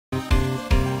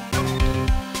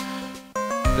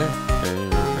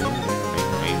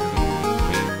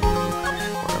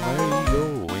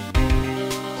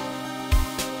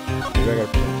Maybe I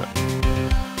gotta present that.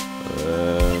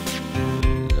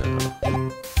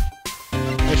 No.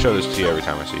 I show this to you every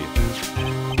time I see you.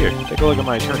 Here, take a look at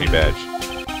my attorney badge.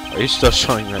 Are you still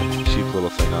showing that cheap little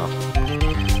thing off?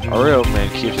 A real man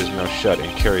keeps his mouth shut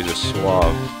and carries a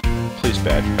suave police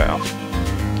badge, pal.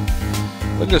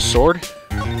 Look at this sword.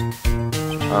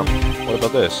 What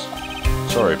about this?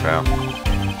 Sorry, pal.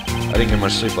 I didn't get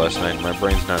much sleep last night and my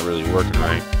brain's not really working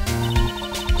right.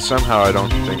 Somehow I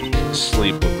don't think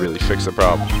sleep will really fix the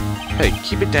problem. Hey,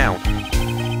 keep it down.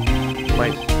 You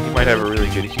might have a really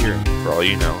good hearing, for all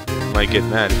you know. You might get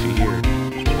mad if you hear it.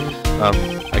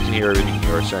 I can hear everything you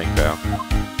are saying, pal.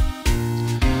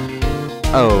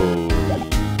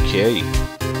 Okay.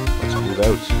 Let's move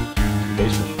out to the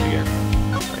basement again,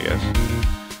 I guess.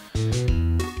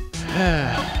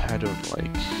 I don't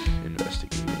like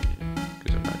investigating,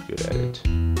 because I'm not good at it.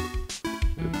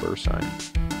 The burr sign.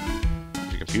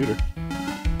 There's a computer.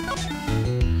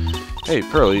 Hey,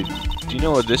 Pearly, do you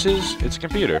know what this is? It's a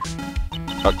computer.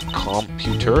 A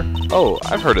computer? Oh,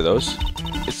 I've heard of those.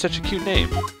 It's such a cute name.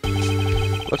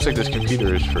 Looks like this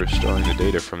computer is for storing the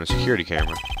data from the security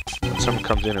camera. When someone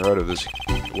comes in or out of this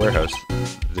warehouse,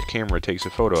 the camera takes a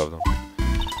photo of them.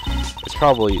 It's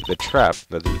probably the trap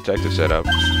that the detective set up.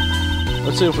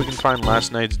 Let's see if we can find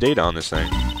last night's data on this thing.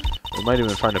 We might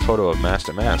even find a photo of Mask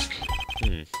to Mask.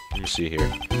 Let me see here.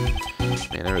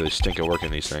 Man, I really stink at working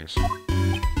these things.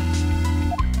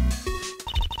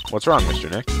 What's wrong, Mr.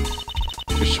 Nick?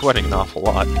 You're sweating an awful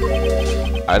lot.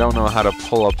 I don't know how to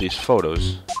pull up these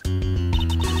photos.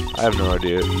 I have no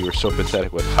idea you were so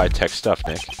pathetic with high-tech stuff,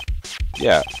 Nick.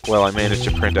 Yeah, well, I managed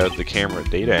to print out the camera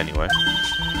data anyway.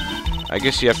 I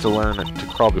guess you have to learn to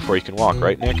crawl before you can walk,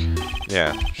 right, Nick?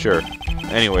 Yeah, sure.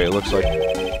 Anyway, it looks like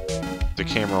the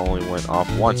camera only went off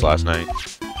once last night.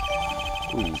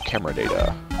 Ooh, camera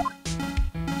data.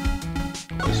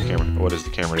 What does the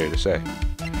camera data say?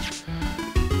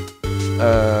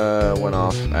 Went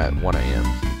off at 1 AM.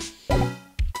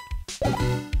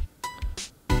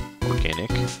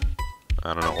 Organic.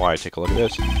 I don't know why. Take a look at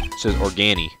this. It says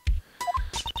organi.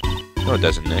 No, it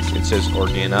doesn't, Nick. It says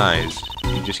organized.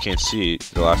 You just can't see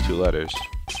the last two letters.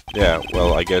 Yeah,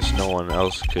 well, I guess no one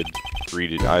else could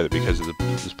read it either because of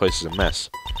this place is a mess.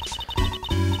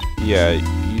 Yeah,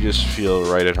 you just feel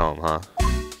right at home, huh?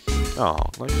 Oh,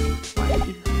 like,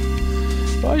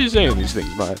 why are you saying these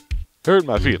things, man? Hurt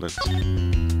my feelings.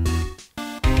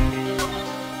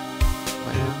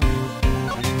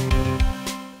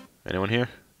 Anyone here?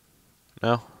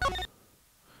 No?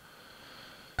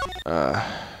 I'm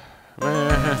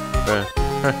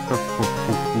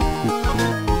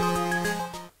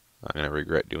gonna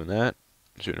regret doing that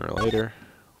sooner or later.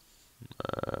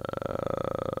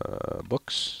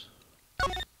 Books.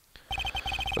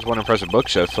 There's one impressive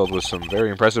bookshelf filled with some very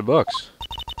impressive books.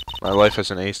 My Life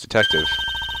as an Ace Detective.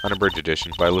 Unabridged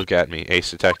edition by Look at Me,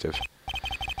 Ace Detective.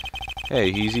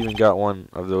 Hey, he's even got one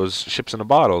of those ships in a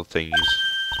bottle thingies.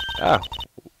 Ah,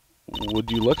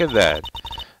 would you look at that?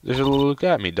 There's a little Look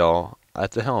at Me doll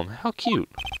at the helm. How cute.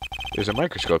 There's a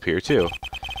microscope here, too.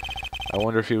 I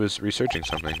wonder if he was researching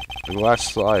something. The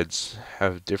last slides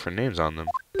have different names on them.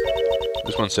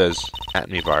 This one says,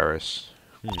 Atme virus.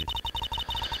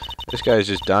 This guy is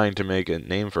just dying to make a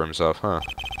name for himself, huh?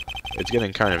 It's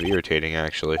getting kind of irritating,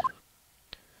 actually.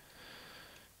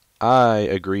 I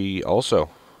agree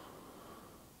also.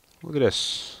 Look at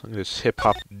this. Look at this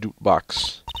hip-hop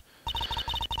box.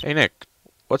 Hey, Nick.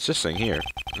 What's this thing here?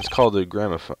 It's called a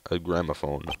gramophone. A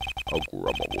gramophone.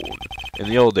 In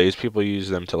the old days, people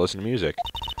used them to listen to music.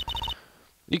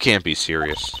 You can't be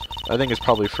serious. I think it's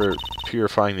probably for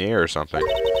purifying the air or something.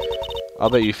 I'll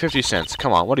bet you 50 cents.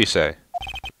 Come on, what do you say?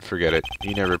 Forget it.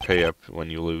 You never pay up when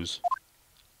you lose.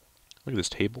 Look at this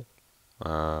table.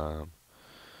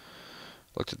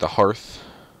 Looked at the hearth.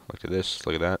 Look at this.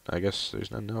 Look at that. I guess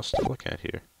there's nothing else to look at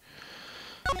here.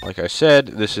 Like I said,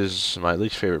 this is my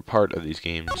least favorite part of these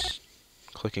games.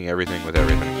 Clicking everything with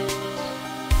everything.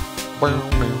 Look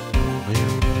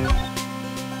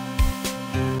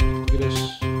at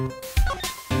this.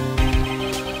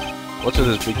 What's with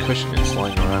this big cushion it's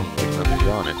lying around like nothing's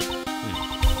on it?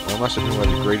 Well, I must have been one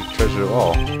of the greatest treasure of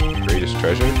all. Greatest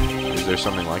treasure? Is there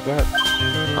something like that?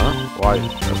 Huh? Why,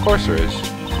 of course there is.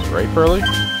 Right, Pearly?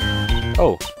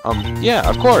 Oh, yeah,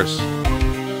 of course.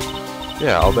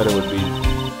 Yeah, I'll bet it would be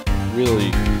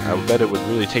really, I'll bet it would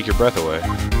really take your breath away.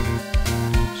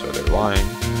 So they're lying.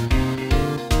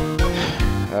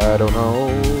 I don't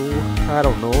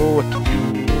know what to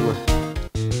do.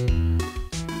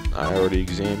 I already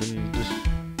examined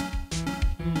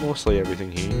mostly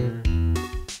everything here.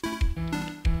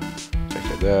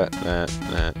 Check out that's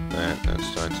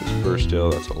science burst still,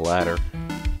 that's a ladder.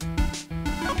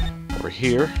 Over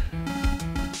here,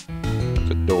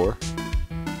 there's a door.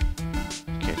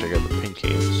 Can't check out the pink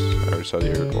caves. I already saw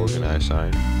the organized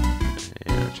sign.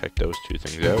 And check those two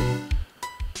things out.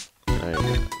 That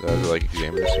was like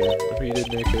examine this again. Look what you did,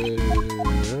 Nick.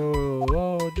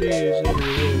 Oh, jeez.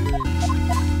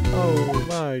 Oh,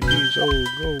 my, jeez.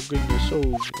 Oh, goodness.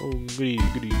 Oh,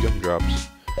 goody gumdrops.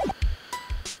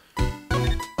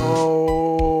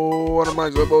 Oh, what am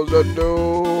I supposed to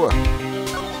do?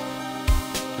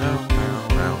 No.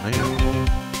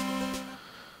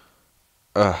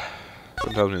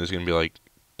 Something tells me there's gonna be like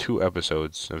 2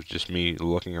 episodes of just me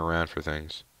looking around for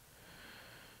things.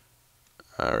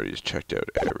 I already just checked out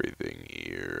everything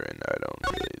here, and I don't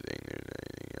really think there's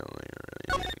anything else I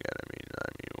really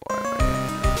why am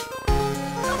I...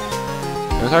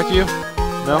 Can I talk to you?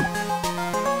 No?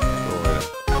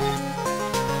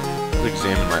 Let's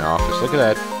examine my office. Look at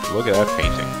that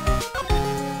painting.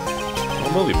 A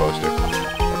movie poster.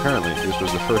 Apparently, this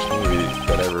was the first movie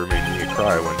that ever made me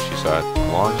cry when she saw it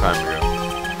a long time ago.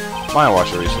 Maya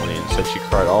watched it recently and said she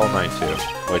cried all night too,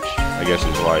 which I guess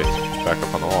is why it's back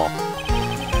up on the wall.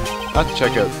 I'll have to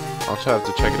check it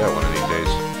out one of these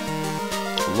days.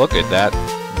 Look at that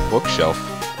bookshelf.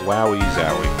 Wowie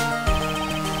zowie.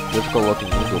 Difficult looking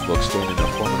legal books stand in a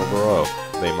formidable row.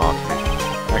 They mock me.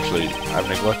 Actually, I've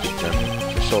neglected them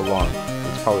for so long.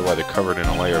 It's probably why they're covered in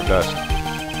a layer of dust.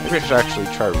 Maybe I should actually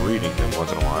try reading them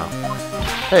once in a while.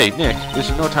 Hey, Nick, this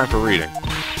is no time for reading.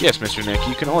 Yes, Mr. Nick,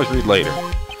 you can always read later.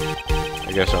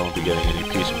 I guess I won't be getting any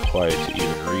peace and quiet to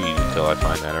even read until I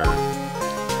find that urn.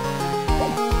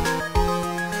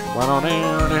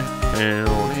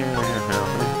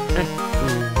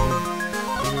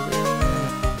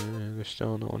 There's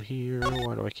still no one here.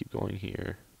 Why do I keep going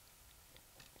here?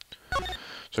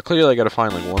 So clearly I gotta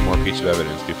find like one more piece of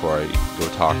evidence before I go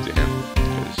talk to him,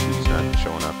 because he's not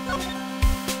showing up.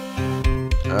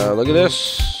 Look at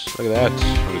this. Look at that.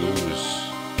 Look at those.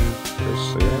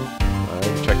 Look at that. I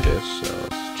checked this, so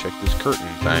let's check this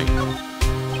curtain thing.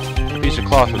 A piece of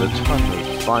cloth with a ton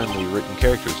of finely written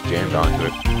characters jammed onto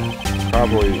it.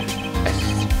 Probably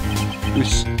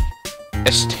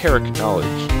esoteric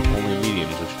knowledge only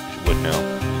mediums would know.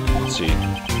 Let's see.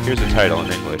 Here's the title in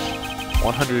English.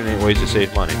 108 Ways to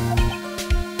Save Money.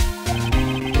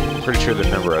 I'm pretty sure the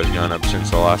number has gone up since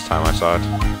the last time I saw it.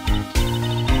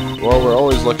 Well, we're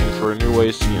always looking for new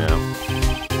ways to,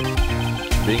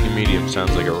 being a medium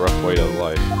sounds like a rough way to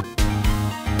life.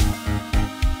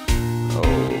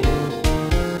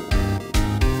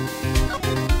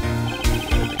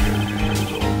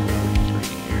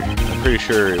 Pretty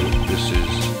sure it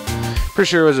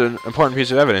was an important piece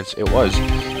of evidence. It was.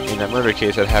 In that murder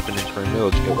case that happened in Kern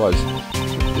Village, it was.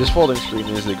 This folding screen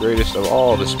is the greatest of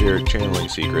all the spirit channeling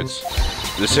secrets.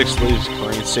 The 6 leaves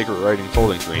Korean sacred writing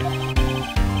folding screen.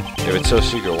 If it's so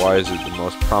secret, why is it the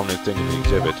most prominent thing in the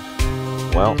exhibit?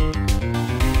 Well,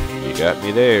 you got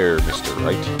me there, Mr.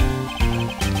 Wright.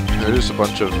 There's a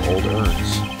bunch of old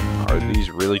urns. Are these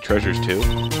really treasures too?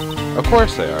 Of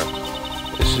course they are.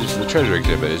 This is the treasure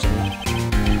exhibit, isn't it?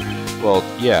 Well,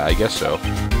 yeah, I guess so.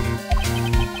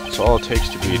 So all it takes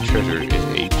to be a treasure is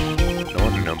H. No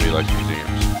wonder nobody likes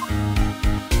museums.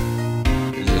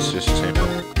 Is this just the same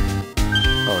thing?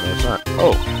 Oh, no, it's not.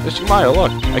 Oh, Mr. Maya,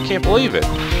 look! I can't believe it!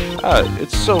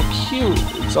 It's so cute!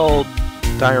 It's all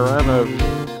diorama of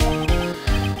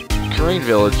Korean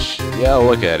Village. Yeah, I'll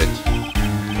look at it.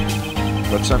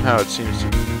 But somehow it seems to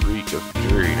reek of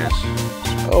dreariness.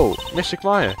 Oh, Mr.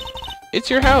 Maya! It's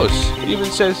your house! It even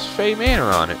says Fay Manor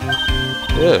on it.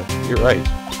 Yeah, you're right.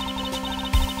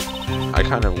 I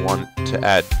kind of want to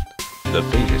add the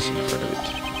famous in front of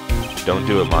it. Don't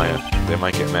do it, Maya. They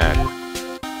might get mad.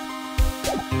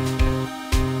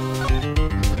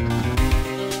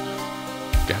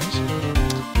 Guys?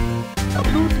 I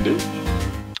don't know what to do.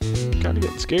 Kinda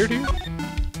getting scared here.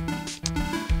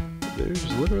 There's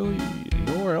literally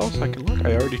nowhere else I can look.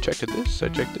 I already checked this. I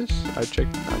checked this.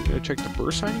 I'm gonna check the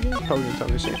burr sign again. Probably gonna tell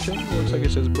me the same thing. Looks like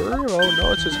it says burr. Oh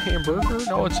no, it says hamburger.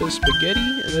 No, it says spaghetti,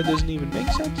 and that doesn't even make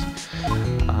sense.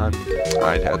 I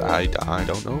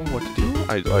don't know what to do.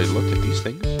 I looked at these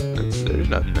things. There's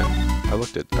nothing there. I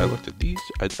looked at these.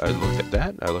 I looked at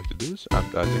that. I looked at these. I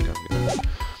think I'm gonna.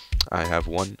 I have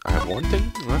one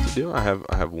thing left to do. I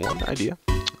have one idea.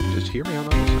 Just hear me on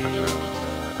this. I'm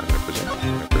gonna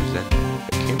present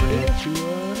the camera to.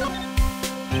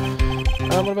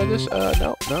 What about this? No, he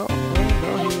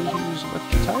was much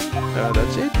too tired.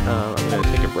 That's it. I'm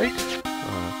gonna take a break.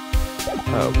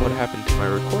 What happened to my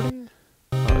recording?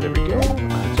 There we go.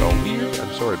 It's all weird.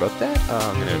 I'm sorry about that.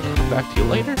 I'm gonna come back to you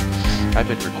later. I've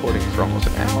been recording for almost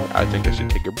an hour. I think I should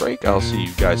take a break. I'll see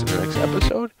you guys in the next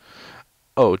episode.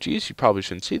 oh, geez, you probably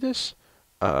shouldn't see this.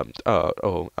 Forget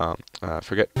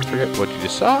what you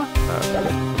just saw.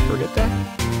 Forget that.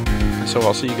 And so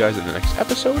I'll see you guys in the next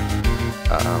episode.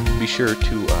 Be sure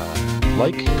to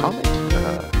like, comment.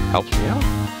 Helps me out.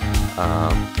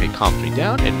 It calms me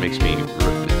down. It makes me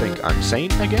think I'm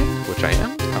sane again, which I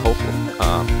am, hopefully.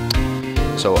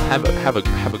 So have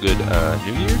a good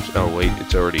New Year's. Oh wait,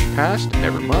 it's already passed.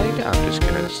 Never mind. I'm just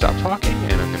gonna stop talking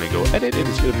and I'm gonna go edit. It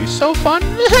is gonna be so fun.